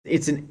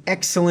It's an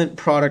excellent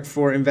product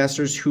for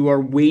investors who are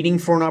waiting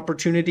for an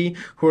opportunity,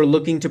 who are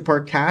looking to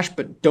park cash,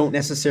 but don't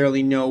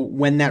necessarily know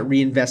when that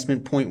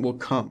reinvestment point will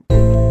come.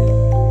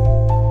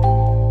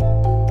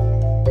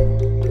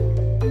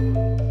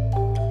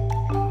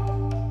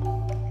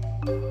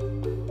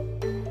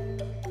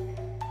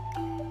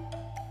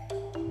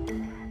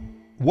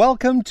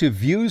 Welcome to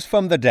Views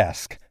from the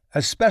Desk,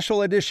 a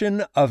special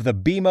edition of the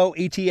BMO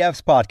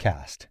ETFs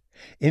podcast.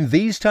 In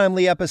these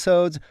timely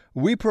episodes,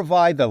 we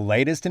provide the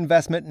latest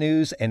investment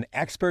news and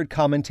expert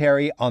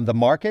commentary on the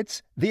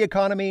markets, the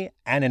economy,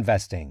 and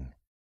investing.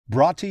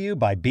 Brought to you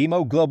by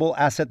BMO Global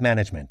Asset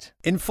Management.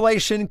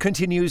 Inflation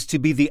continues to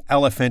be the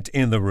elephant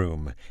in the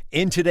room.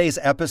 In today's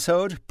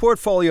episode,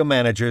 portfolio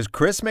managers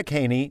Chris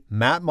McHaney,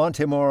 Matt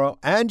Montemuro,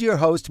 and your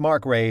host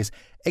Mark Reyes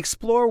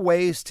explore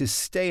ways to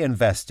stay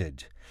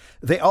invested.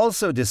 They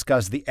also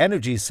discuss the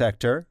energy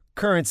sector,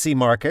 currency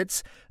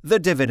markets, the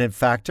dividend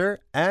factor,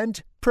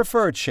 and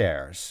preferred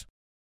shares.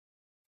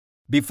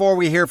 Before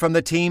we hear from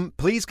the team,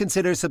 please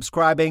consider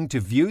subscribing to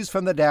Views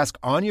from the Desk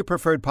on your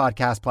preferred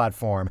podcast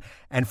platform.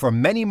 And for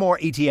many more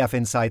ETF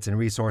insights and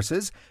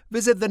resources,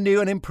 visit the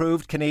new and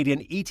improved Canadian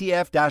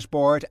ETF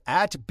dashboard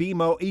at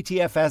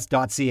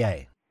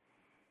bmoetfs.ca.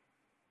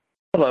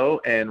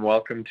 Hello, and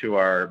welcome to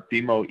our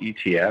BMO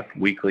ETF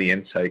weekly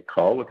insight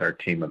call with our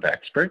team of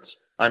experts.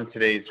 I'm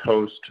today's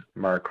host,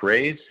 Mark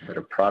Reyes, Head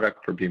of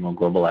Product for BMO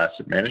Global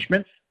Asset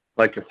Management.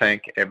 I'd like to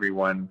thank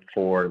everyone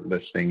for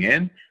listening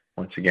in.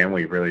 Once again,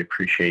 we really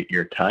appreciate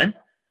your time.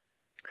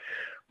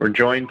 We're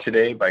joined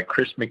today by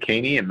Chris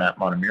McHaney and Matt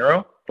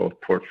Montemuro, both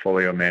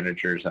portfolio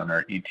managers on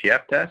our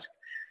ETF desk,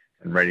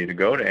 and ready to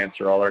go to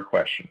answer all our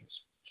questions.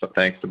 So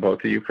thanks to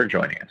both of you for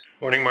joining us.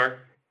 Morning, Mark.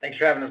 Thanks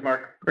for having us,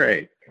 Mark.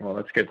 Great. Well,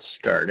 let's get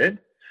started.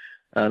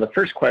 The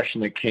first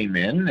question that came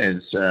in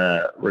is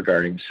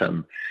regarding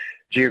some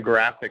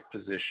geographic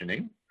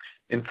positioning.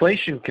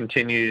 Inflation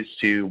continues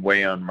to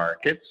weigh on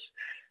markets,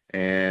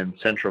 and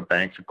central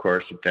banks, of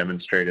course, have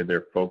demonstrated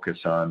their focus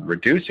on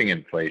reducing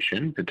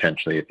inflation,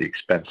 potentially at the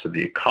expense of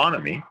the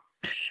economy.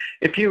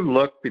 If you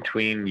look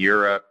between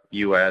Europe,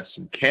 US,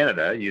 and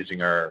Canada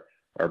using our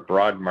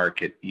broad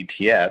market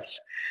ETFs,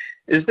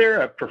 is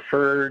there a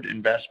preferred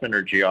investment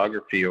or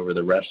geography over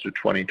the rest of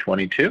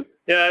 2022?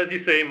 Yeah, as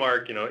you say,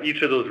 Mark,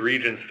 each of those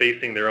regions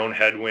facing their own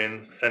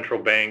headwinds, central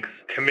banks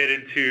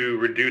committed to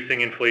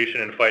reducing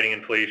inflation and fighting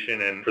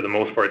inflation, and for the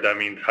most part, that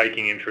means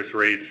hiking interest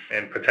rates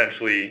and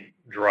potentially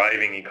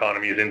driving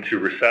economies into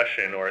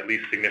recession or at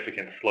least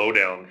significant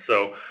slowdown.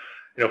 So,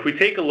 if we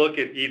take a look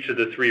at each of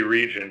the three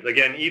regions,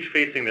 again, each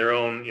facing their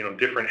own,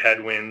 different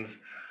headwinds,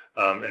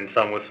 and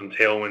some with some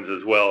tailwinds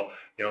as well.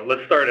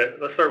 Let's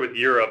start with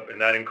Europe, and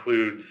that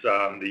includes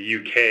the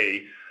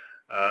UK.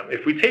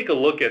 If we take a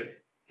look at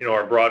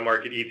our broad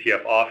market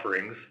ETF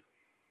offerings,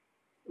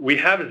 we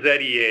have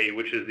ZEA,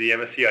 which is the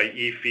MSCI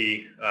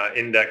EAFE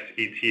index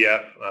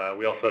ETF.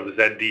 We also have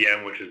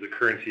ZDM, which is the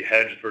currency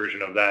hedged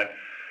version of that.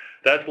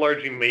 That's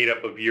largely made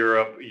up of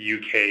Europe,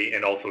 UK,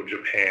 and also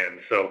Japan.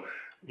 So,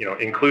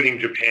 including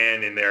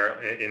Japan in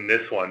there in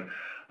this one.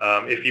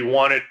 If you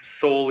wanted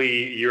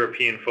solely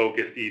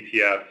European-focused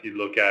ETFs, you'd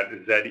look at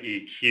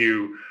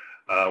ZEQ,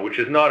 which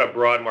is not a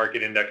broad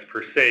market index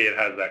per se. It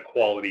has that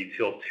quality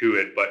tilt to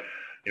it. But,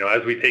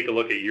 as we take a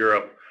look at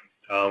Europe,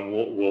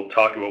 we'll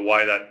talk about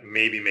why that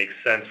maybe makes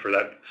sense for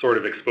that sort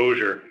of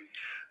exposure.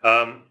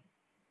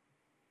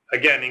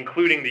 Again,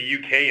 including the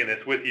UK in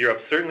this with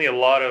Europe, certainly a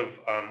lot of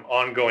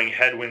ongoing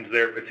headwinds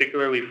there,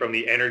 particularly from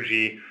the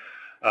energy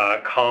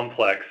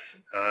complex.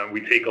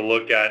 We take a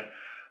look at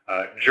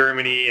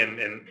Germany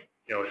and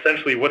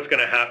essentially what's going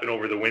to happen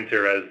over the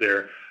winter as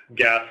their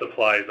gas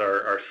supplies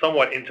are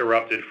somewhat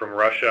interrupted from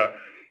Russia.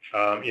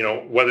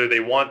 Whether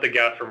they want the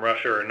gas from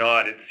Russia or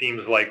not, it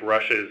seems like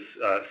Russia's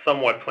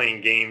somewhat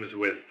playing games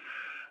with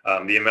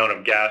the amount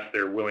of gas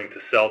they're willing to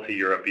sell to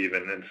Europe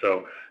even. And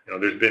so,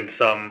 there's been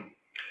some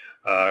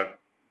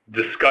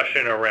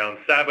discussion around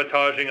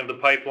sabotaging of the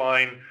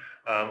pipeline.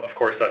 Of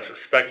course, that's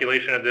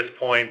speculation at this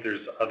point.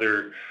 There's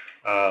other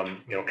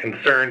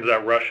concerns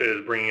that Russia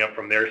is bringing up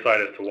from their side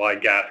as to why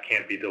gas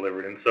can't be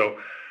delivered. And so,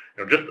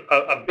 just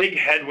a big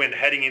headwind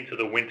heading into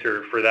the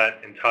winter for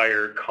that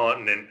entire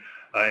continent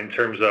in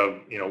terms of,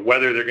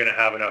 whether they're going to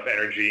have enough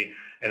energy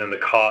and then the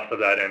cost of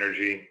that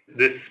energy.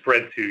 This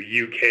spread to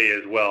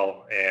UK as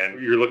well, and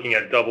you're looking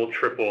at double,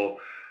 triple,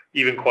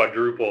 even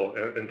quadruple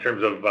in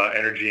terms of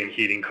energy and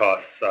heating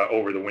costs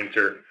over the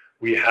winter.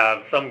 We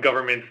have some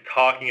governments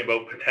talking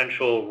about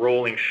potential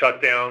rolling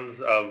shutdowns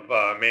of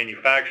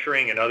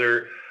manufacturing and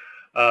other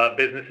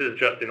businesses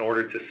just in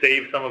order to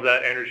save some of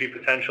that energy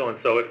potential. And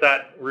so if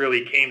that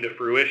really came to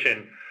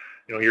fruition,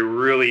 you're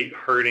really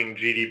hurting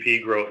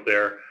GDP growth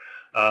there.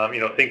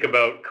 Think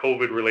about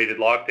COVID-related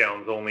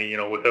lockdowns only,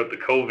 without the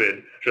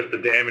COVID, just the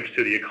damage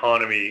to the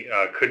economy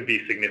could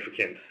be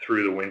significant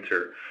through the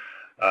winter.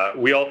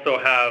 We also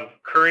have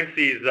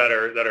currencies that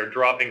are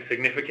dropping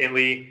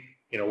significantly.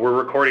 We're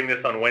recording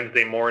this on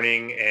Wednesday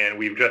morning, and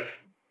we've just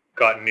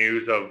got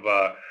news of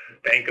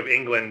Bank of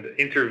England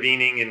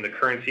intervening in the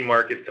currency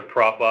markets to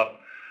prop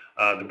up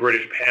the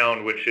British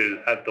pound, which is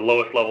at the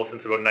lowest level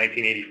since about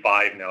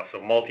 1985 now,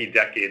 so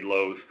multi-decade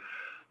lows.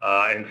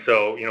 And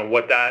so,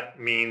 what that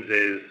means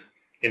is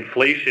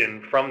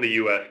inflation from the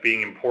U.S.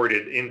 being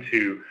imported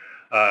into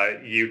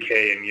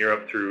UK and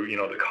Europe through,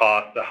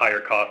 the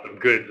higher cost of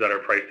goods that are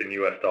priced in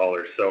U.S.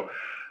 dollars. So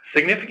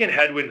significant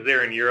headwinds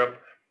there in Europe.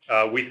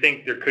 We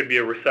think there could be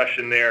a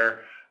recession there,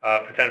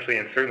 potentially,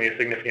 and certainly a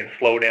significant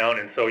slowdown.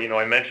 And so,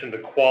 I mentioned the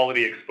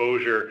quality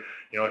exposure.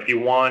 If you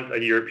want a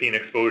European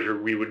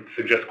exposure, we would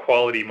suggest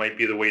quality might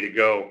be the way to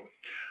go.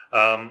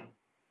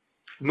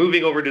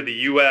 Moving over to the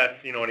U.S.,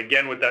 and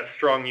again, with that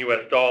strong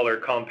U.S. dollar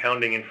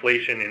compounding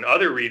inflation in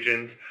other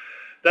regions,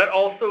 that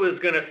also is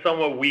going to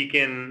somewhat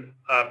weaken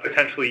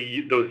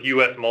potentially those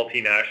U.S.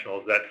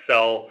 multinationals that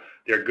sell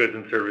their goods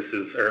and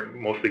services, or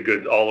mostly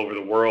goods, all over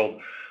the world,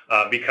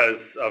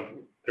 because of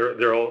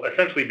there will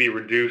essentially be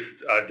reduced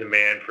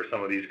demand for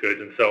some of these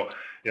goods. And so,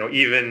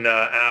 even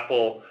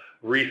Apple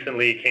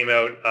recently came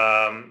out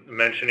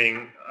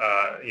mentioning,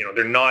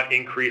 they're not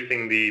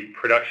increasing the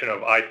production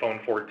of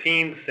iPhone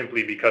 14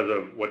 simply because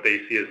of what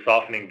they see as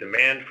softening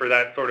demand for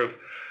that sort of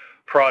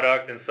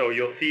product. And so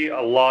you'll see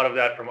a lot of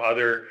that from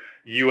other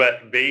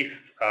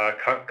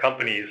U.S.-based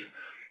companies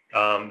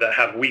that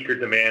have weaker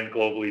demand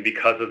globally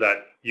because of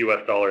that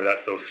U.S. dollar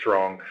that's so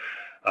strong.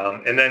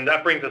 And then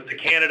that brings us to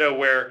Canada,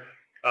 where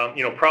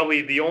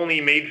probably the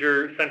only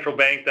major central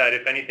bank that,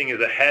 if anything, is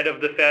ahead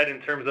of the Fed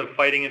in terms of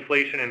fighting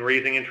inflation and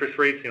raising interest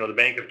rates. The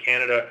Bank of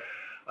Canada,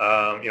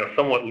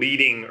 somewhat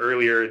leading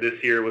earlier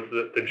this year with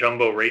the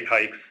jumbo rate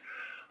hikes.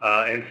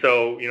 And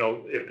so,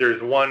 if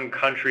there's one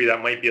country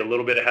that might be a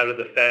little bit ahead of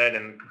the Fed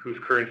and whose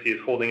currency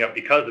is holding up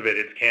because of it,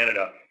 it's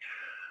Canada.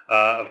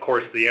 Of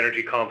course, the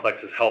energy complex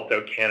has helped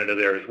out Canada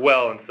there as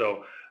well. And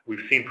so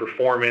we've seen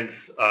performance,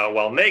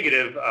 while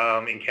negative,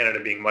 in Canada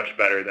being much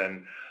better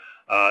than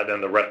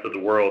the rest of the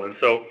world. And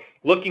so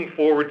looking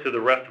forward to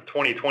the rest of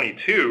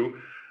 2022,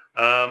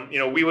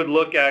 we would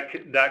look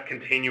at that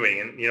continuing.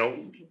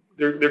 And,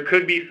 there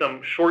could be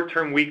some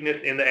short-term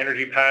weakness in the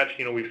energy patch.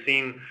 We've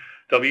seen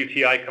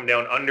WTI come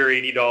down under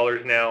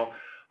 $80 now.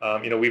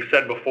 We've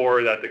said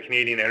before that the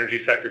Canadian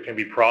energy sector can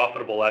be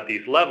profitable at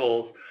these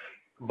levels,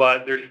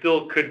 but there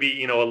still could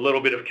be, a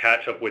little bit of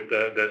catch-up with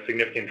the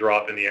significant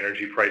drop in the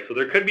energy price. So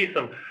there could be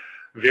some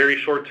very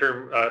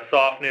short-term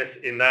softness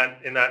in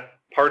that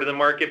part of the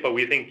market, but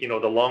we think,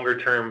 the longer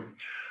term,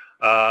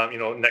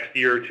 next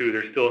year or two,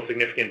 there's still a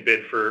significant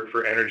bid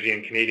for energy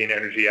and Canadian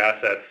energy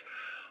assets.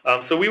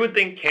 So we would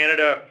think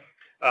Canada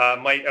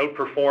might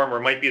outperform, or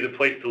might be the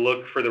place to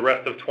look for the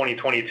rest of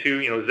 2022.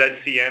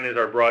 ZCN is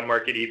our broad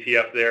market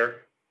ETF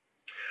there.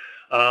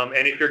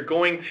 And if you're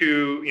going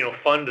to,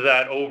 fund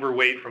that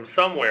overweight from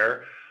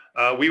somewhere,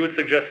 we would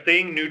suggest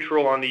staying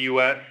neutral on the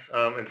U.S.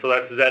 And so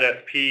that's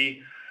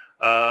ZSP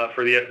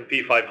for the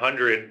S&P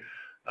 500,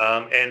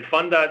 and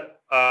fund that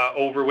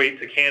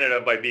overweight to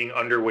Canada by being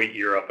underweight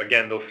Europe.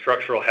 Again, those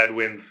structural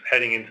headwinds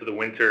heading into the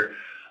winter,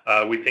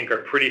 we think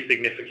are pretty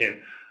significant.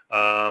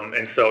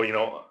 And so,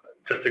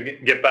 just to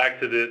get back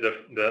to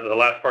the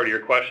last part of your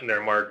question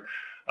there, Mark,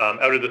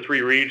 out of the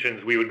three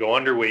regions, we would go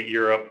underweight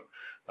Europe,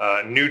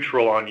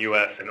 neutral on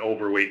U.S., and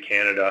overweight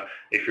Canada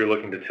if you're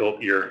looking to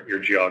tilt your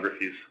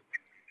geographies.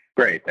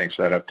 Great. Thanks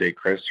for that update,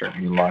 Chris.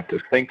 Certainly a lot to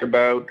think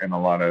about and a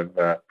lot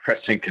of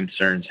pressing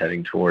concerns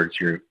heading towards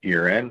your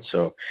year end.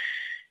 So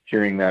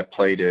hearing that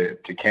play to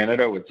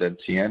Canada with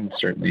ZCN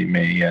certainly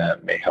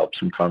may help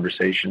some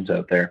conversations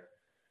out there.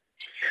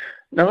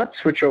 Now let's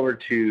switch over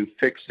to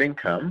fixed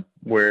income,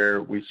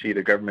 where we see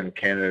the Government of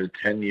Canada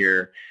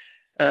 10-year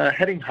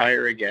heading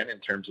higher again in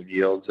terms of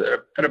yields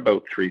at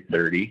about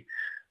 3.30.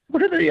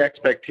 What are the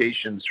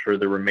expectations for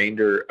the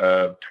remainder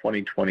of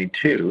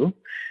 2022?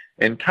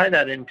 And tie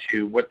that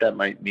into what that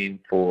might mean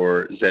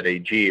for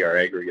ZAG, our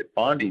aggregate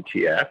bond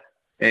ETF.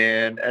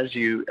 And as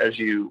you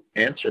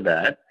answer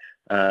that,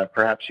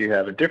 perhaps you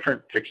have a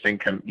different fixed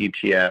income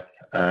ETF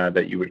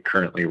that you would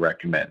currently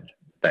recommend.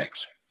 Thanks.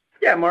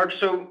 Yeah, Mark.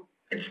 So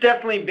it's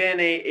definitely been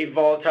a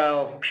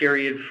volatile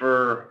period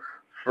for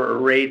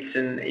rates,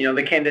 and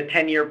the Canada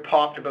 10-year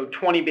popped about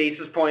 20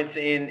 basis points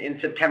in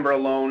September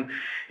alone,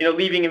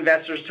 leaving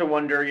investors to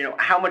wonder,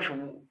 how much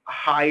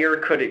higher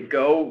could it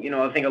go?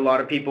 I think a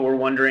lot of people were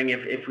wondering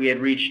if we had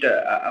reached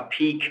a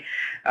peak.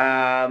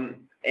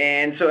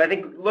 And so I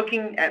think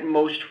looking at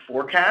most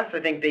forecasts, I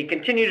think they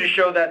continue to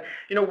show that,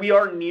 we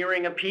are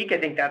nearing a peak. I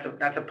think that's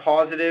a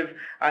positive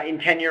in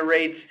 10-year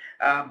rates,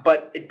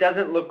 but it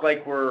doesn't look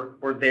like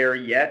we're there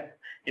yet.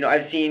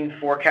 I've seen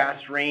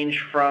forecasts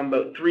range from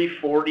about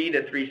 340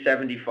 to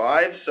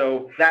 375.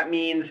 So that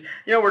means,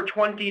 we're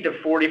 20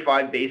 to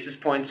 45 basis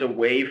points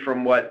away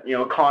from what,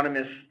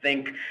 economists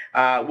think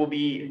will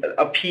be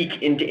a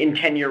peak in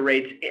 10-year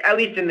rates, at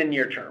least in the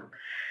near term.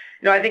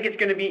 I think it's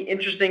going to be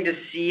interesting to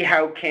see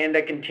how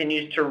Canada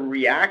continues to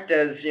react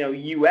as,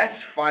 U.S.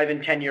 5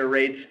 and 10-year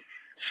rates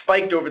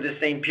spiked over the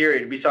same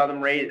period. We saw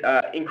them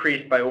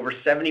increase by over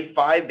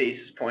 75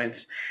 basis points,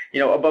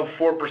 above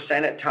 4%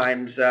 at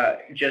times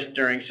just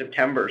during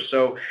September.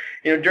 So,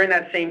 during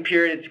that same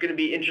period, it's going to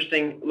be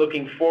interesting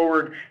looking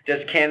forward.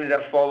 Does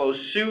Canada follow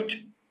suit?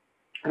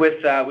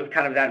 with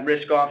kind of that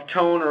risk-off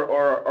tone,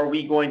 or are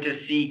we going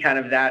to see kind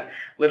of that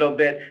little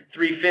bit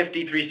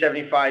 350,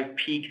 375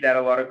 peak that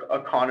a lot of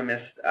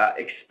economists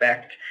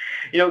expect?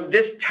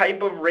 This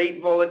type of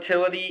rate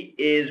volatility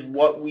is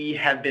what we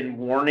have been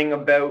warning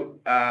about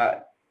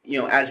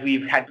as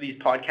we've had these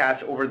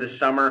podcasts over the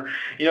summer.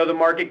 The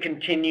market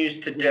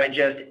continues to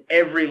digest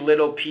every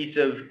little piece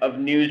of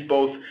news,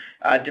 both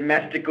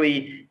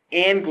domestically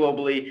and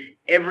globally.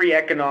 Every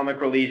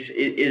economic release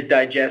is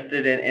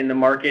digested, and the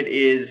market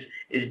is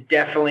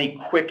definitely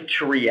quick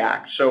to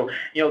react. So,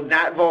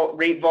 that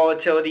rate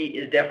volatility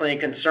is definitely a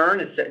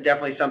concern. It's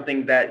definitely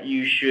something that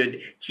you should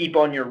keep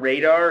on your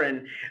radar,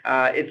 and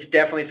it's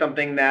definitely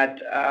something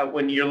that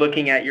when you're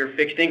looking at your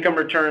fixed income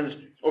returns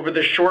over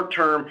the short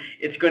term,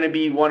 it's going to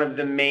be one of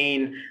the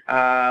main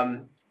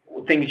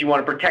things you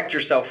want to protect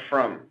yourself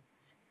from.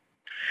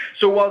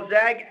 So while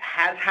ZAG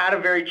has had a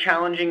very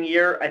challenging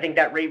year, I think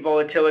that rate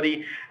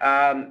volatility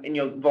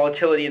and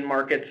volatility in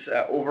markets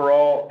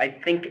overall, I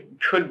think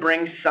could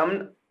bring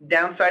some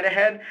downside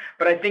ahead.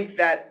 But I think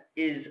that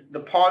is the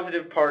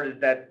positive part,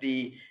 is that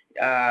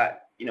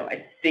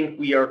I think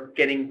we are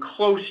getting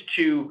close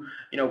to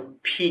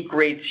peak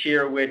rates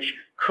here, which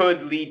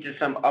could lead to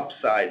some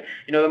upside.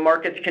 The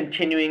market's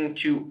continuing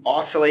to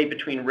oscillate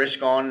between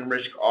risk on and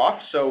risk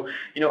off. So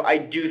I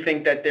do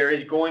think that there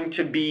is going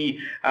to be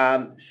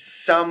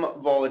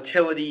some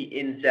volatility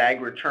in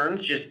ZAG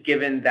returns, just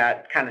given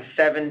that kind of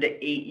 7 to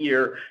 8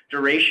 year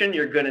duration.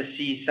 You're going to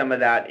see some of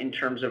that in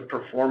terms of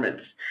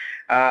performance.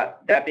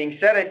 That being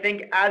said, I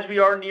think as we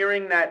are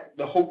nearing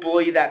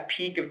hopefully that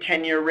peak of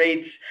 10-year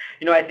rates,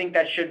 I think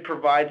that should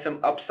provide some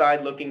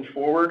upside looking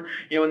forward.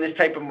 In this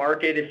type of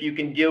market, if you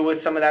can deal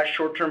with some of that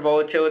short-term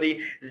volatility,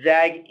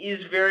 ZAG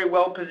is very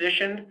well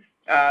positioned,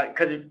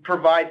 because it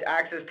provides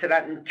access to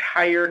that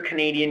entire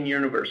Canadian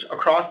universe,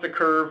 across the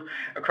curve,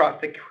 across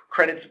the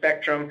credit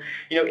spectrum.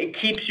 It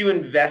keeps you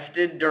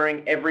invested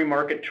during every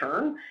market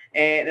turn,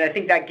 and I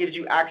think that gives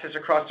you access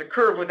across the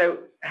curve without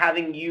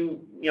having you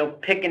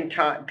pick and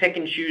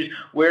choose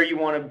where you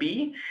want to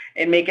be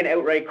and make an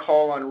outright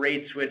call on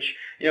rates, which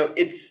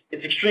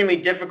it's extremely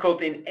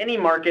difficult in any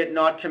market,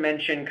 not to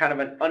mention kind of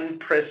an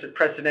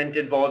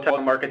unprecedented volatile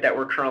market that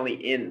we're currently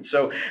in.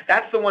 So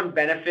that's the one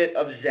benefit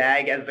of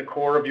ZAG as the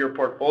core of your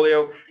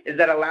portfolio, is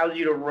that allows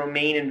you to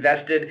remain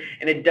invested,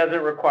 and it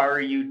doesn't require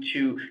you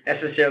to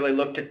necessarily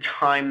look to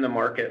time the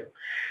market.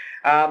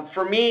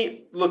 For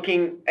me,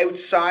 looking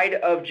outside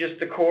of just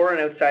the core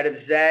and outside of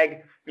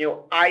ZAG,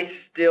 I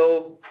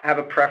still have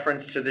a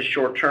preference to the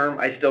short term.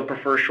 I still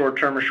prefer short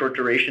term or short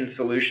duration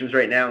solutions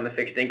right now in the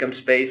fixed income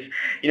space.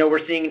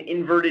 We're seeing an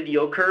inverted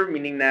yield curve,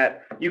 meaning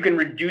that you can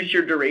reduce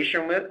your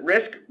duration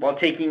risk while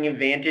taking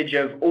advantage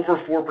of over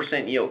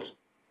 4% yields.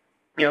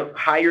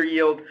 Higher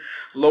yield,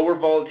 lower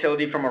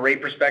volatility from a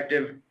rate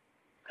perspective.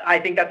 I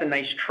think that's a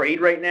nice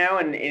trade right now,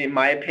 and in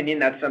my opinion,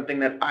 that's something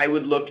that I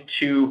would look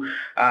to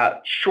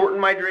shorten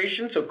my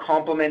duration, so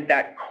complement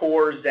that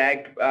core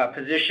ZAG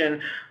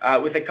position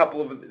with a couple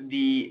of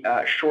the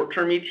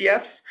short-term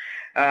ETFs.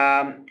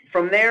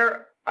 From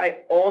there, I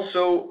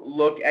also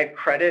look at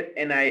credit,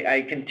 and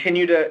I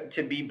continue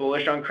to be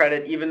bullish on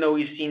credit, even though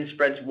we've seen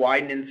spreads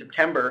widen in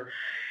September.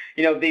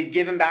 They've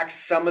given back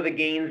some of the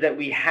gains that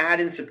we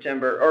had in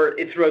September,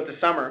 or throughout the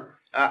summer.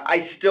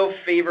 I still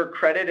favor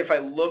credit. If I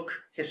look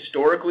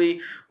historically,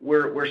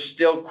 we're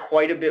still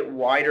quite a bit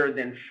wider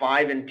than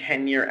 5 and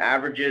 10 year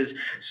averages.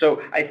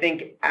 So I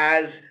think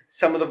as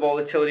some of the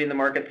volatility in the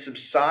market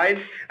subsides,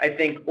 I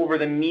think over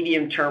the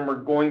medium term, we're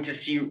going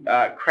to see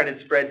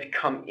credit spreads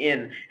come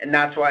in. And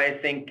that's why I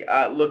think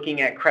looking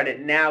at credit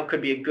now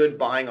could be a good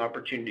buying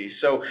opportunity.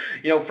 So,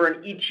 for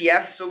an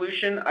ETF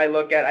solution, I'm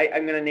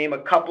going to name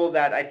a couple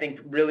that I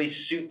think really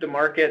suit the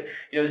market.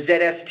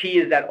 ZST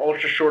is that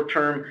ultra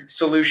short-term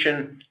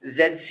solution.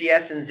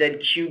 ZCS and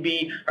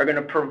ZQB are going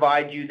to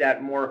provide you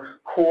that more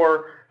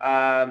core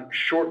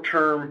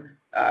short-term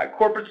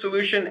corporate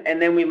solution, and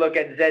then we look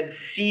at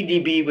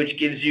ZCDB, which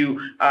gives you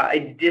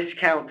a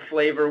discount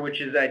flavor,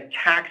 which is a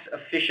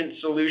tax-efficient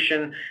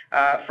solution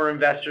for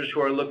investors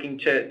who are looking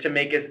to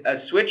make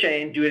a switch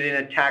and do it in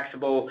a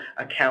taxable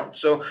account.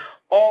 So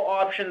all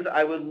options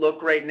I would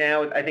look right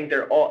now. I think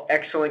they're all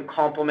excellent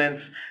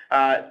complements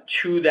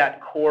to that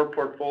core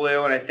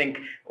portfolio, and I think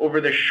over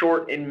the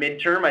short and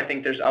midterm, I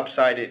think there's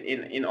upside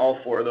in all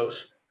four of those.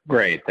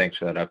 Great. Thanks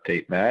for that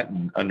update, Matt.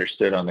 And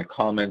understood on the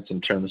comments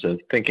in terms of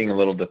thinking a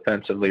little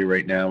defensively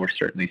right now. We're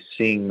certainly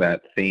seeing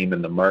that theme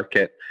in the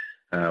market.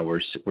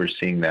 We're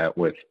seeing that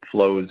with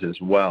flows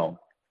as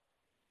well.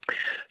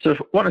 So I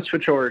want to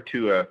switch over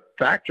to a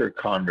factor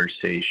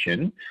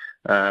conversation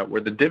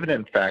where the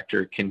dividend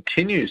factor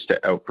continues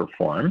to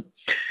outperform.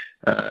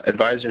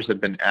 Advisors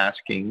have been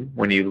asking,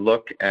 when you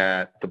look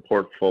at the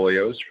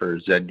portfolios for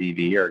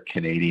ZDV, our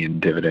Canadian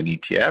dividend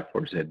ETF,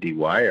 or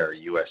ZDY, our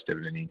U.S.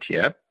 dividend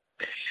ETF,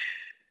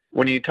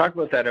 when you talk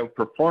about that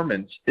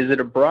outperformance, is it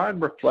a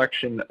broad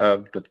reflection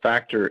of the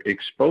factor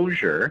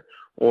exposure,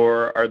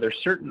 or are there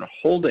certain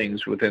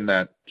holdings within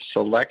that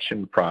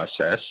selection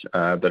process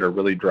that are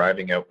really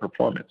driving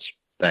outperformance?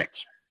 Thanks.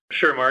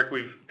 Sure, Mark.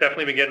 We've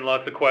definitely been getting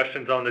lots of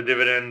questions on the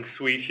dividend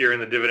suite here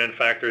and the dividend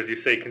factor, as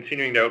you say,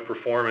 continuing to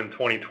outperform in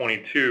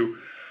 2022.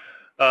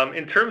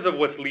 In terms of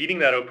what's leading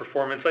that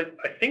outperformance,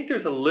 I think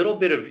there's a little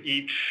bit of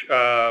each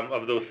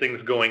of those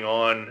things going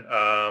on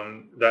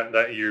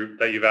that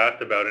you've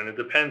asked about, and it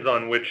depends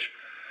on which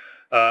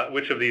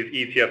of these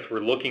ETFs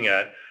we're looking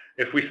at.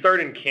 If we start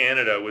in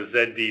Canada with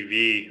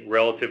ZDV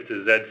relative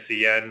to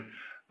ZCN,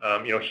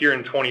 here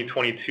in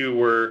 2022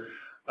 we're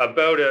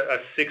about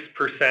a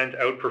 6%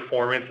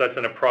 outperformance. That's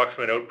an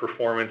approximate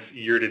outperformance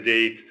year to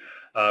date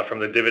from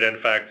the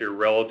dividend factor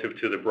relative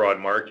to the broad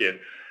market.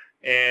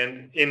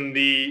 And in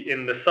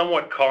the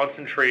somewhat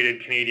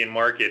concentrated Canadian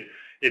market,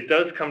 it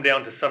does come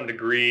down to some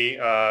degree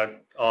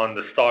on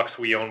the stocks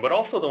we own, but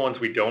also the ones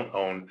we don't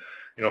own.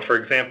 For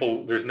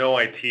example, there's no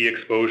IT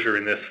exposure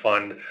in this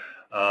fund,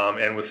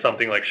 and with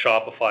something like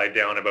Shopify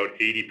down about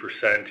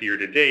 80% year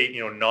to date,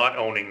 not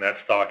owning that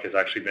stock has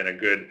actually been a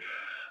good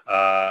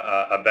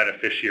a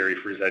beneficiary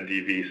for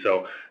ZDV.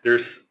 So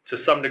there's,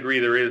 to some degree,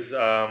 there is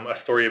a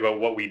story about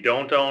what we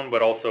don't own,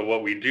 but also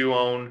what we do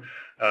own.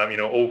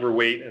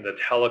 Overweight in the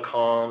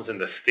telecoms and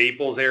the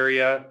staples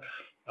area.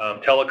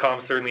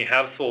 Telecoms certainly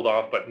have sold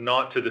off, but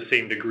not to the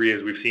same degree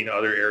as we've seen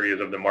other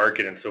areas of the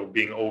market. And so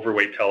being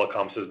overweight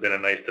telecoms has been a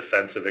nice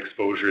defensive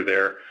exposure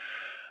there.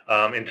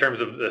 In terms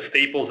of the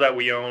staples that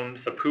we own,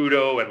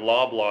 Saputo and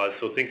Loblaws,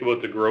 so think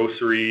about the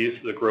groceries,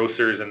 the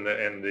grocers and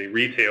the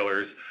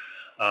retailers.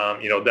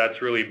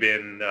 That's really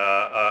been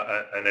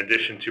an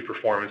addition to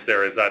performance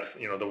there, as that's,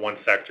 the one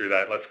sector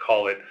that, let's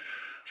call it,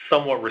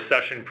 somewhat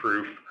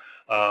recession-proof.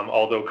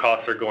 Although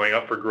costs are going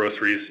up for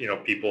groceries,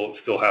 people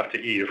still have to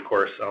eat, of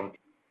course.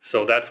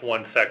 So that's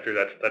one sector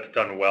that's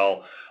done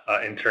well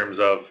in terms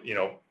of,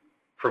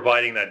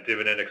 providing that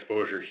dividend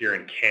exposure here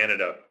in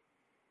Canada.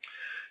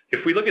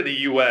 If we look at the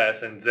U.S.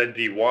 and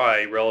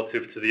ZDY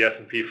relative to the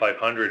S&P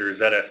 500 or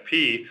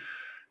ZSP,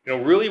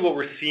 really what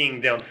we're seeing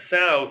down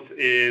south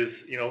is,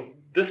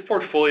 this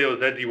portfolio,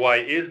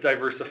 ZDY, is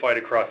diversified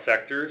across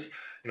sectors.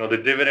 The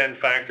dividend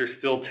factor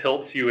still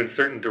tilts you in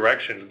certain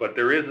directions, but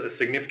there is a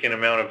significant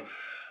amount of,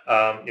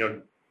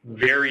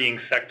 varying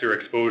sector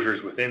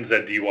exposures within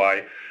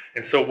ZDY.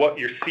 And so what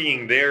you're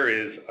seeing there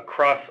is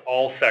across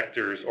all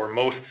sectors or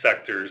most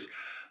sectors,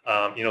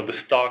 the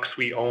stocks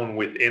we own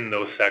within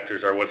those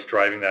sectors are what's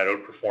driving that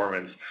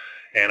outperformance.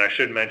 And I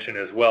should mention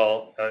as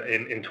well,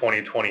 in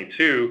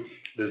 2022,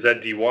 the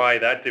ZDY,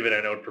 that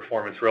dividend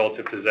outperformance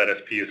relative to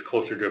ZSP is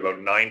closer to about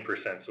 9%.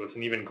 So it's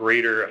an even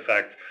greater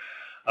effect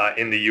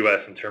in the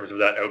U.S. in terms of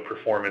that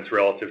outperformance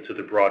relative to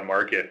the broad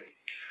market.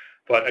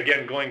 But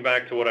again, going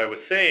back to what I was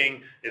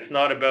saying, it's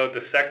not about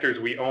the sectors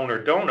we own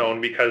or don't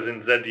own, because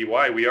in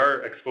ZDY we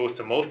are exposed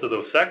to most of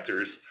those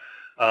sectors.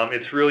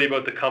 It's really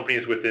about the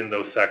companies within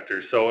those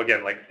sectors. So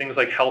again, like things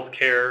like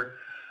healthcare,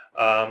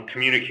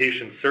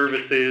 communication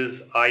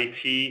services,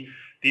 IT,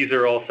 these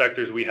are all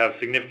sectors we have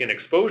significant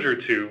exposure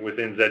to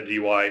within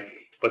ZDY,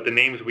 but the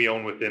names we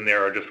own within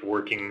there are just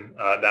working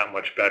that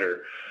much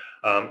better.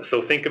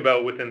 So think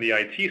about within the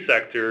IT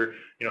sector,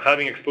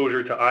 having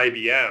exposure to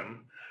IBM,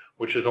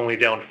 which is only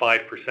down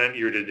 5%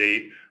 year to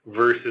date,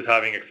 versus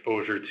having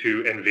exposure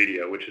to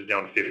NVIDIA, which is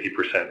down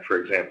 50%,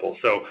 for example.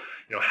 So,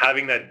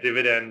 having that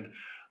dividend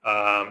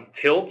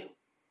tilt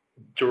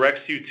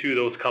directs you to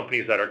those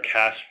companies that are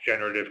cash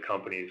generative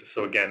companies.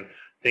 So again,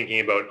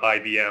 thinking about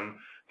IBM,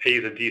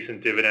 pays a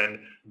decent dividend,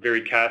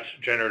 very cash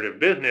generative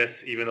business,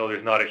 even though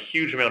there's not a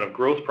huge amount of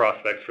growth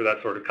prospects for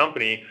that sort of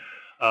company.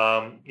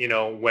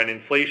 When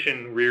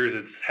inflation rears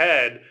its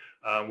head,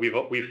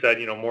 we've said,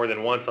 more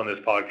than once on this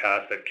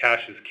podcast that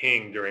cash is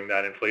king during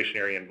that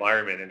inflationary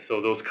environment. And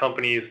so those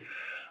companies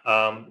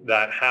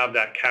that have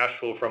that cash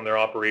flow from their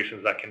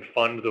operations that can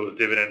fund those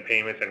dividend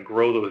payments and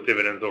grow those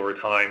dividends over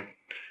time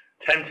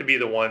tend to be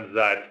the ones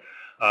that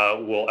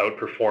will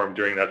outperform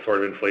during that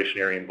sort of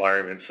inflationary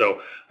environment. So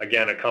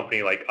again, a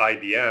company like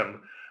IBM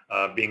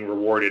being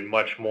rewarded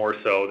much more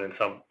so than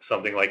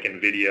something like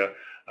NVIDIA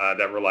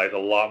that relies a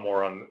lot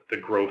more on the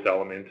growth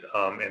element,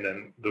 and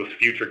then those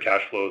future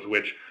cash flows,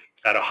 which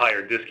at a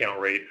higher discount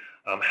rate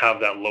have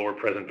that lower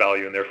present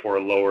value and therefore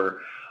a lower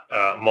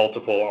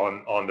multiple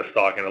on the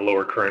stock and a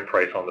lower current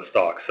price on the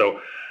stock. So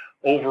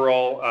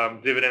overall,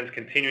 dividends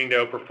continuing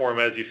to outperform,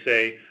 as you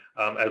say,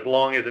 as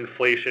long as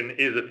inflation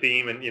is a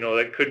theme, and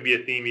that could be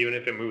a theme even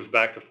if it moves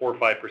back to 4 or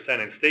 5%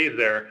 and stays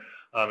there.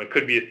 It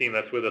could be a theme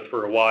that's with us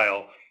for a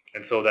while,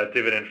 and so that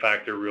dividend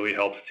factor really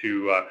helps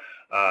to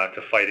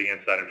fight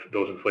against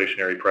those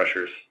inflationary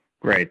pressures.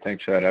 Great.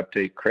 Thanks for that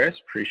update, Chris.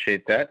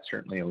 Appreciate that.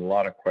 Certainly a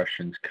lot of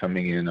questions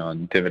coming in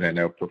on dividend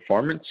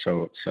outperformance.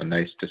 So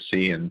nice to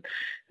see in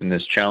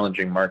this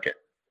challenging market.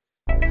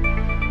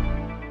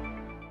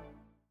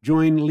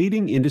 Join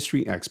leading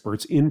industry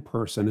experts in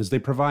person as they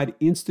provide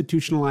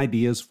institutional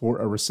ideas for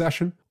a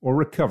recession or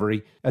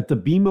recovery at the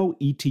BMO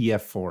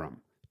ETF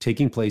Forum,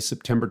 taking place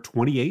September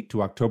 28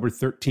 to October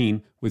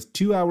 13, with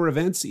 2-hour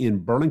events in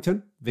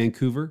Burlington,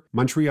 Vancouver,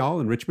 Montreal,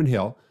 and Richmond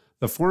Hill.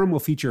 The forum will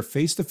feature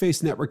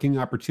face-to-face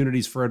networking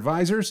opportunities for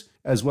advisors,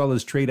 as well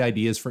as trade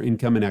ideas for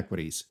income and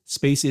equities.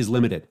 Space is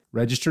limited.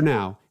 Register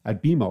now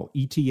at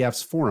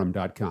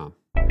BMOETFsForum.com.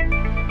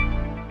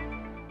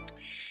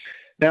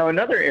 Now,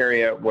 another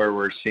area where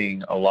we're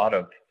seeing a lot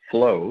of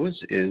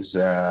flows is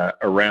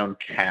around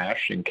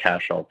cash and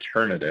cash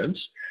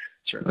alternatives.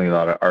 Certainly a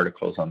lot of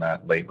articles on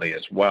that lately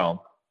as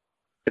well.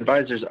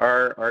 Advisors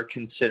are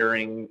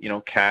considering,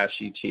 cash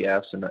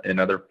ETFs and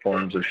other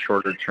forms of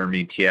shorter-term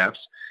ETFs.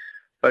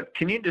 But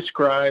can you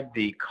describe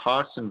the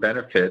costs and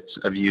benefits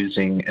of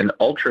using an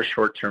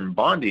ultra-short-term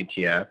bond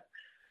ETF,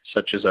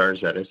 such as our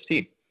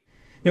ZST?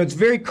 It's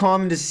very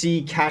common to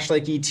see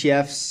cash-like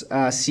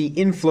ETFs see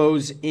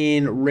inflows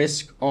in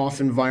risk-off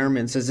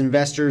environments as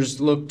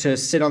investors look to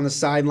sit on the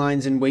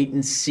sidelines and wait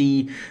and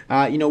see,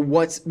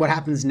 what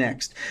happens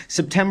next.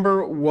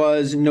 September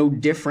was no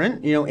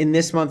different. In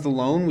this month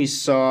alone, we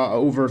saw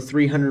over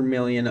 300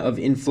 million of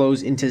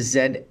inflows into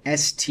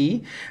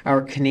ZST,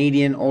 our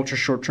Canadian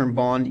ultra-short-term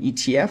bond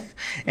ETF,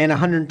 and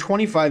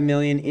 125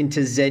 million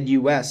into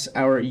ZUS,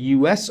 our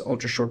U.S.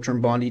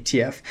 ultra-short-term bond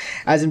ETF,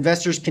 as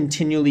investors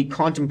continually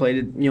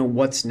contemplated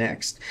what's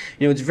next.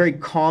 It's very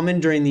common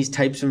during these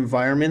types of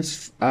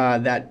environments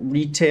that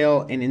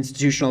retail and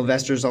institutional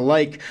investors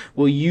alike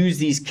will use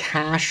these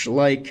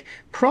cash-like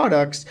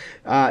products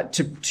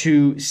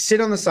to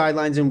sit on the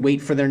sidelines and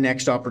wait for their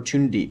next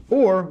opportunity,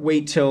 or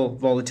wait till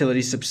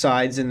volatility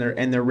subsides and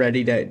they're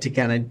ready to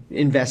kind of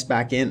invest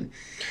back in.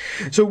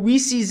 So we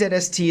see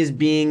ZST as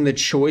being the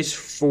choice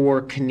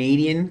for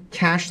Canadian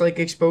cash-like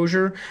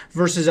exposure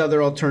versus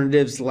other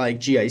alternatives like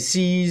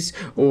GICs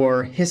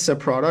or HISA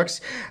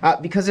products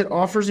because it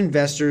offers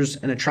investors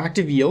an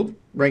attractive yield.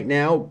 Right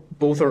now,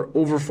 both are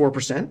over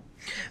 4%,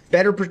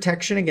 better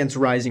protection against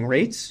rising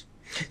rates,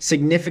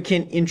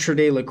 significant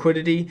intraday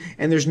liquidity,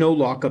 and there's no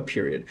lockup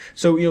period.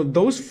 So,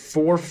 those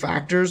four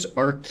factors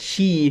are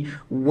key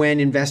when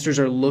investors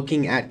are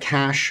looking at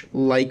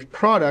cash-like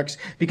products,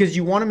 because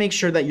you want to make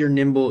sure that you're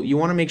nimble, you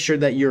want to make sure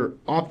that you're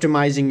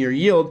optimizing your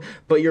yield,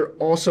 but you're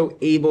also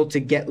able to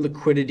get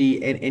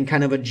liquidity and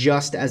kind of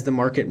adjust as the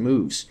market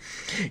moves.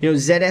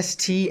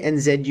 ZST and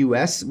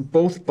ZUS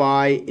both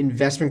buy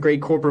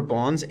investment-grade corporate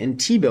bonds and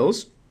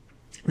T-bills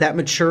that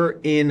mature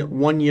in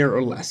 1 year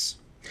or less.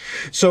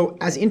 So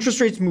as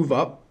interest rates move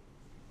up,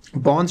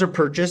 bonds are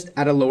purchased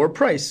at a lower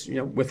price,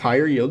 with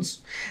higher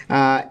yields.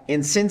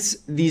 And since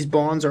these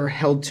bonds are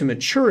held to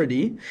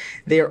maturity,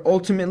 they are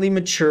ultimately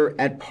mature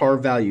at par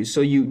value.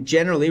 So you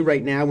generally,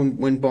 right now,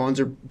 when bonds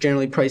are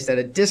generally priced at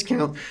a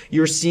discount,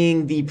 you're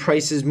seeing the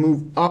prices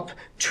move up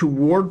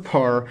toward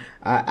par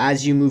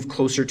as you move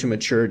closer to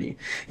maturity.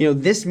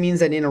 This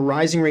means that in a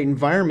rising rate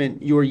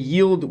environment, your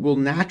yield will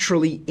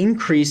naturally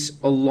increase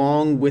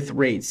along with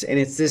rates. And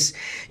it's this,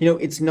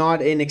 it's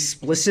not an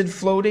explicit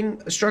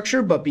floating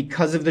structure, but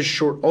because of the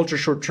ultra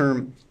short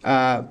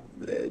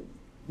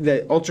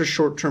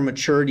term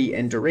maturity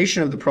and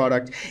duration of the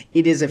product,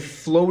 it is a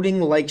floating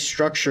like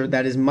structure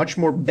that is much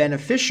more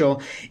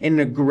beneficial in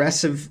an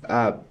aggressive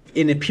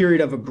in a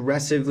period of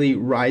aggressively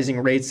rising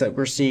rates that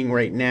we're seeing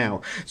right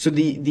now. So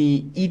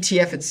the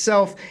ETF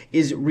itself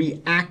is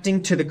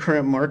reacting to the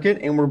current market,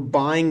 and we're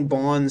buying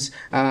bonds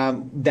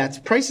that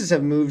prices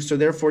have moved. So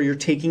therefore, you're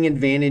taking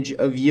advantage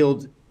of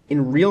yield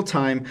in real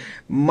time,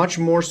 much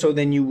more so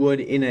than you would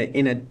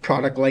in a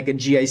product like a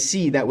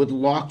GIC that would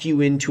lock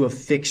you into a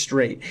fixed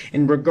rate.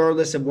 And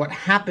regardless of what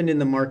happened in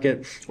the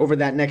market over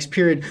that next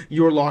period,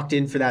 you're locked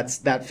in for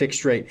that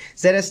fixed rate.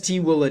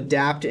 ZST will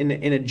adapt and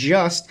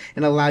adjust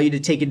and allow you to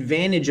take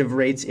advantage of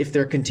rates if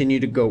they continue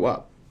to go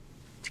up.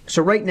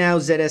 So right now,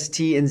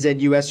 ZST and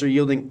ZUS are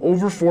yielding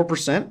over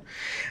 4%,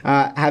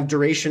 have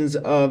durations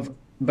of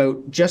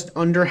about just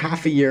under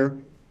half a year.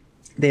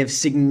 They have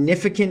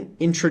significant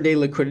intraday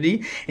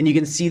liquidity, and you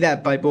can see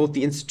that by both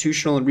the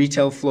institutional and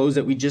retail flows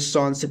that we just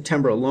saw in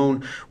September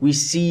alone. We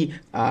see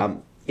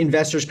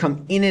investors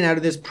come in and out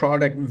of this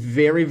product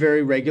very,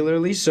 very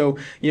regularly. So,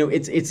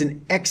 it's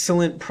an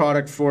excellent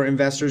product for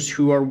investors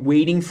who are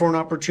waiting for an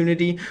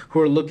opportunity,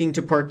 who are looking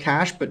to park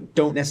cash, but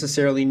don't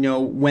necessarily know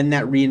when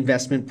that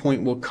reinvestment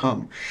point will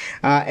come.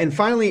 And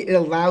finally, it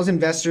allows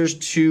investors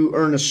to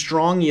earn a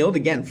strong yield,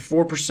 again,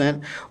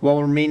 4%,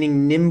 while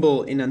remaining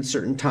nimble in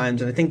uncertain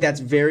times. And I think that's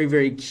very,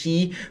 very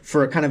key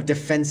for a kind of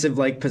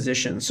defensive-like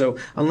position. So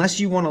unless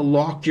you want to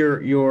lock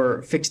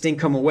your fixed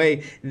income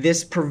away,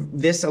 this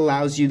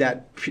allows you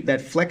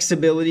that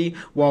flexibility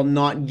while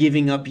not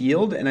giving up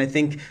yield. And I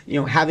think,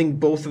 having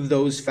both of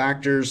those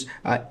factors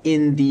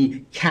in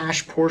the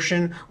cash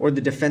portion or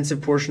the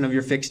defensive portion of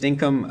your fixed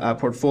income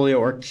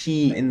portfolio are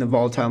key in the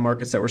volatile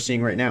markets that we're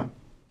seeing right now.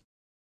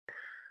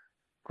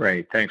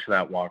 Great. Thanks for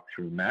that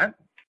walkthrough, Matt.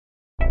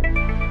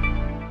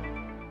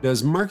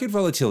 Does market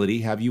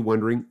volatility have you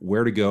wondering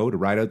where to go to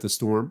ride out the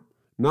storm?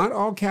 Not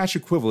all cash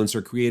equivalents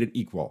are created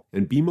equal,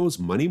 and BMO's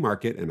money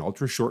market and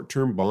ultra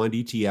short-term bond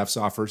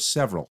ETFs offer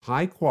several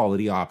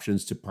high-quality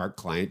options to park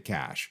client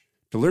cash.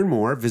 To learn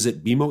more,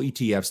 visit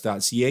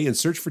bmoetfs.ca and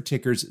search for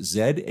tickers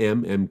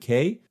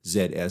ZMMK,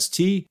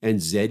 ZST, and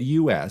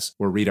ZUS,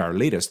 or read our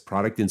latest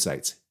product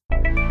insights.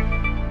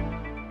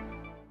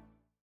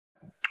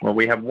 Well,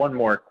 we have one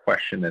more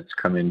question that's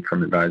come in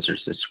from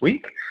advisors this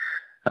week.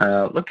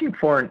 Looking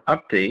for an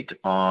update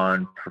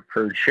on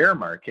preferred share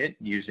market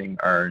using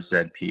our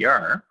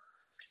ZPR.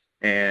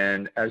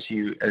 And as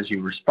you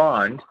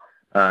respond,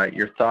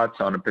 your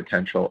thoughts on a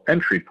potential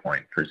entry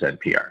point for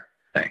ZPR.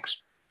 Thanks.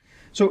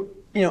 So,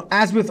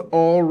 as with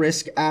all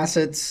risk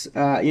assets,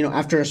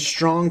 after a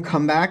strong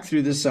comeback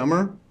through the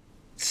summer,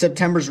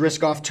 September's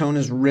risk-off tone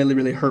has really,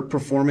 really hurt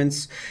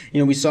performance.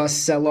 We saw a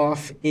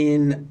sell-off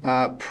in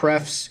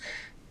prefs.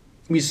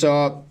 We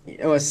saw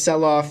a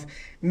sell-off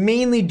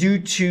mainly due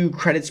to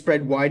credit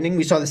spread widening.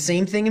 We saw the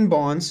same thing in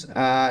bonds.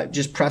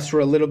 Just prefs were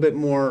a little bit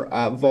more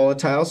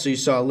volatile, so you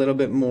saw a little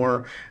bit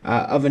more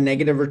of a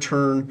negative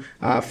return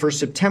for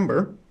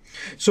September.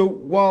 So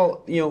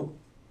while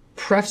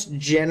prefs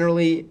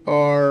generally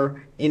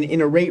are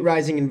in a rate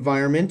rising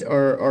environment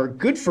are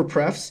good for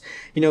prefs,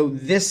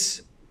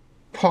 this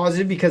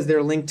positive because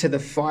they're linked to the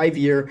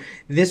 5-year.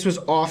 This was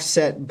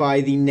offset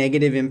by the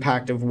negative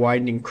impact of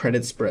widening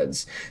credit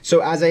spreads. So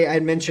as I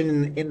had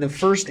mentioned in the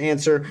first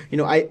answer,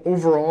 I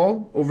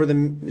overall over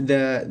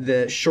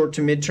the short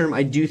to midterm,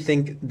 I do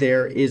think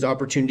there is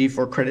opportunity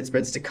for credit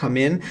spreads to come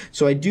in.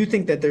 So I do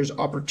think that there's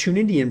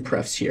opportunity in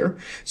prefs here.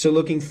 So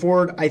looking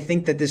forward, I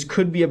think that this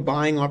could be a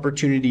buying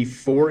opportunity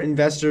for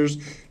investors.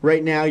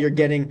 Right now, you're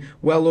getting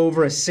well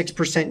over a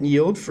 6%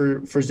 yield for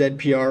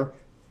ZPR.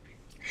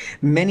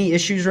 Many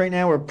issues right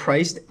now are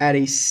priced at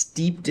a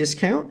steep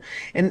discount,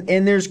 and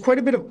there's quite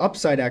a bit of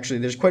upside actually.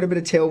 There's quite a bit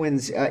of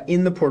tailwinds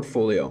in the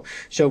portfolio.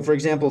 So for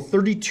example,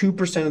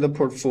 32% of the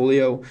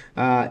portfolio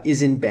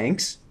is in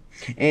banks.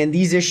 And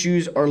these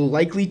issues are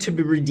likely to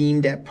be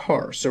redeemed at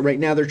par. So right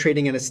now they're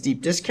trading at a steep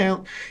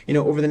discount.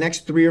 Over the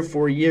next 3 or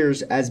 4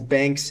 years, as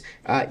banks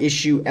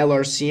issue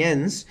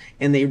LRCNs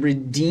and they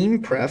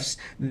redeem prefs,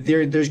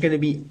 there's going to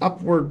be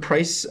upward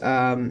price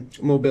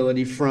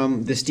mobility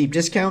from the steep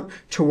discount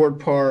toward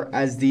par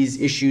as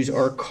these issues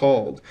are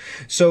called.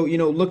 So,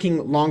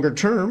 looking longer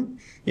term,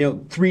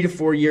 3 to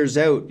 4 years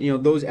out,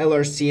 those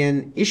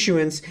LRCN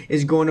issuance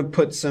is going to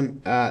put some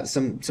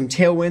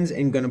tailwinds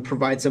and going to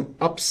provide some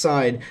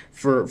upside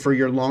for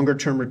your longer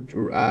term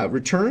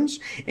returns,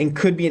 and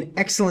could be an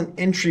excellent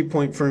entry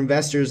point for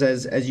investors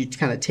as you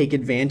kind of take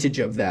advantage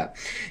of that.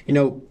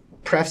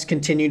 Prefs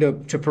continue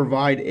to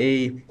provide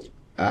a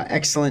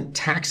excellent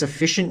tax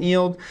efficient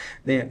yield,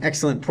 the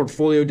excellent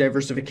portfolio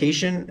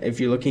diversification if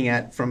you're looking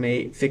at from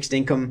a fixed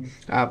income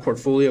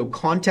portfolio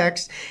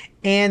context.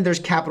 And there's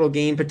capital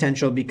gain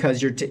potential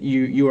because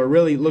you are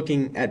really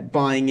looking at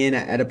buying in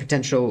at a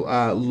potential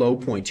low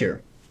point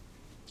here.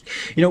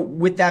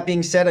 With that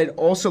being said, I'd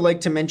also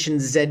like to mention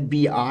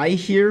ZBI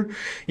here.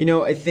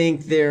 I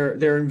think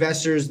they're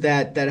investors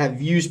that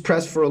have used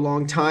prefs for a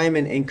long time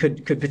and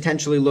could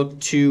potentially look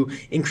to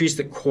increase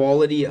the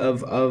quality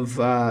of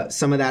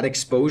some of that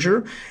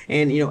exposure.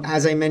 And,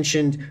 as I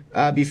mentioned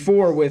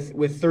before, with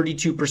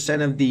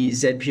 32% of the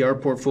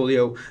ZPR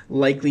portfolio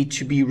likely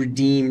to be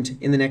redeemed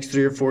in the next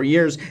 3 or 4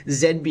 years,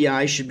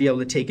 ZBI should be able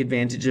to take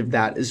advantage of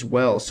that as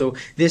well. So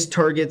this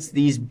targets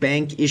these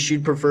bank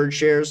issued preferred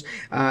shares.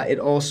 It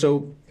also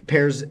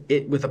pairs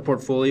it with a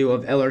portfolio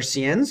of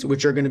LRCNs,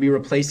 which are going to be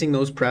replacing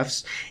those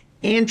prefs,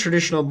 and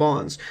traditional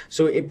bonds.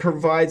 So it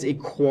provides a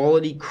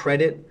quality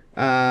credit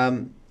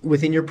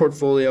within your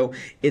portfolio.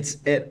 It's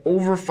at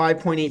over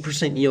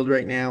 5.8% yield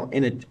right now,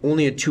 and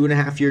only a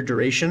 2.5-year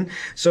duration.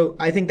 So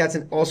I think that's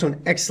also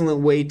an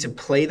excellent way to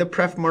play the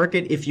pref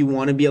market if you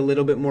want to be a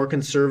little bit more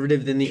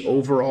conservative than the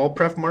overall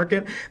pref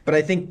market. But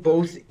I think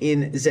both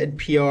in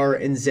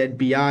ZPR and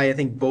ZBI, I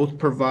think both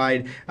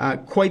provide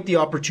quite the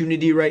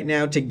opportunity right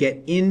now to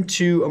get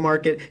into a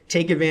market,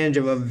 take advantage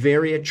of a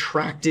very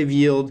attractive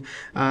yield,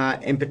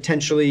 and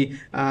potentially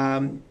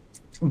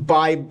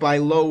buy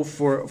low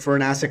for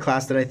an asset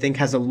class that I think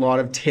has a lot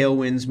of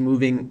tailwinds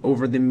moving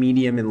over the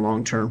medium and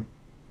long term.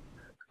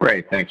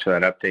 Great. Thanks for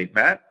that update,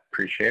 Matt.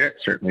 Appreciate it.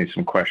 Certainly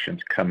some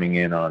questions coming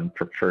in on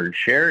preferred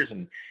shares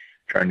and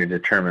trying to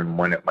determine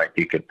when it might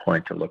be a good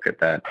point to look at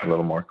that a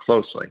little more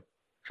closely.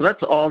 So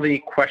that's all the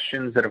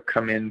questions that have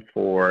come in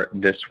for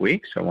this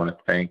week. So I want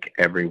to thank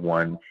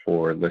everyone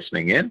for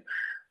listening in.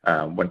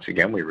 Once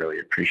again, we really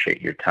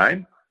appreciate your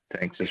time.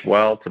 Thanks as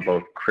well to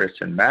both Chris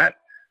and Matt.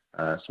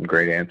 Some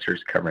great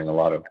answers covering a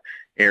lot of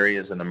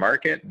areas in the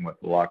market, and with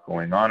a lot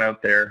going on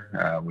out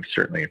there, we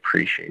certainly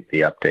appreciate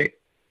the update.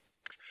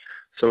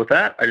 So with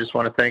that, I just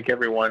want to thank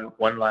everyone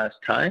one last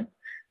time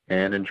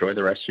and enjoy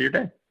the rest of your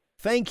day.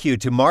 Thank you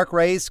to Mark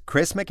Race,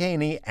 Chris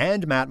McHaney,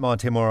 and Matt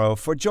Montemoro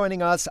for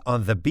joining us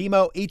on the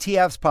BMO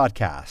ETFs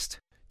podcast.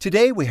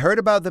 Today, we heard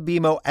about the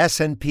BMO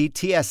S&P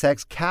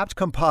TSX Capped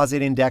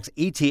Composite Index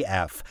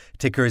ETF,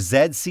 ticker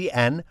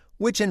ZCN,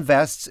 which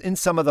invests in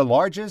some of the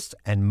largest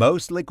and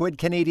most liquid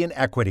Canadian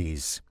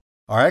equities.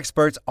 Our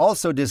experts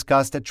also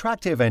discussed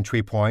attractive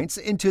entry points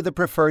into the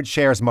preferred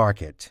shares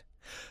market.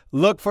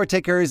 Look for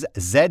tickers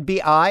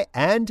ZBI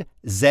and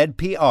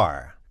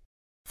ZPR.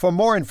 For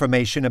more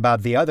information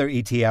about the other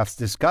ETFs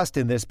discussed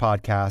in this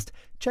podcast,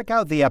 check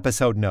out the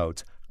episode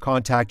notes,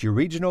 contact your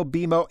regional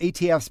BMO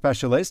ETF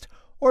specialist,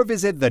 or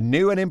visit the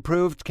new and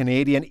improved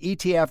Canadian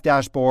ETF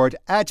dashboard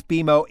at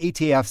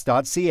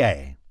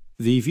bmoetfs.ca.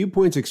 The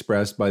viewpoints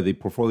expressed by the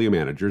portfolio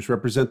managers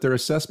represent their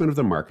assessment of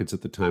the markets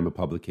at the time of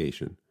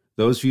publication.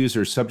 Those views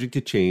are subject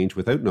to change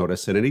without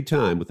notice at any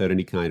time without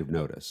any kind of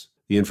notice.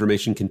 The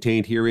information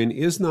contained herein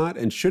is not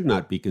and should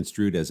not be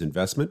construed as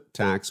investment,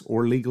 tax,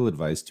 or legal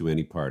advice to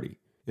any party.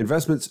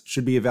 Investments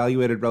should be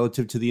evaluated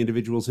relative to the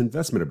individual's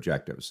investment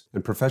objectives,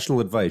 and professional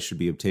advice should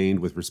be obtained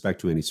with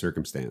respect to any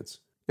circumstance.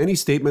 Any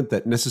statement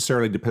that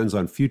necessarily depends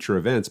on future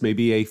events may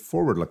be a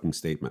forward-looking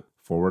statement.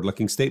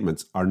 Forward-looking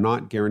statements are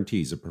not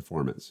guarantees of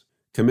performance.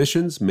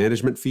 Commissions,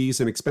 management fees,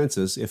 and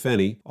expenses, if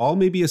any, all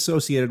may be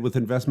associated with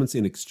investments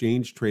in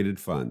exchange-traded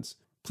funds.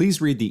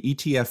 Please read the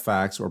ETF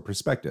facts or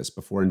prospectus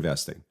before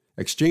investing.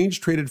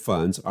 Exchange-traded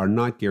funds are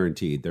not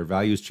guaranteed. Their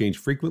values change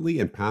frequently,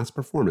 and past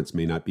performance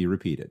may not be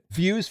repeated.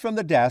 Views from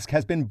the Desk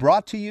has been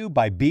brought to you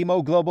by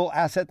BMO Global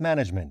Asset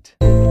Management.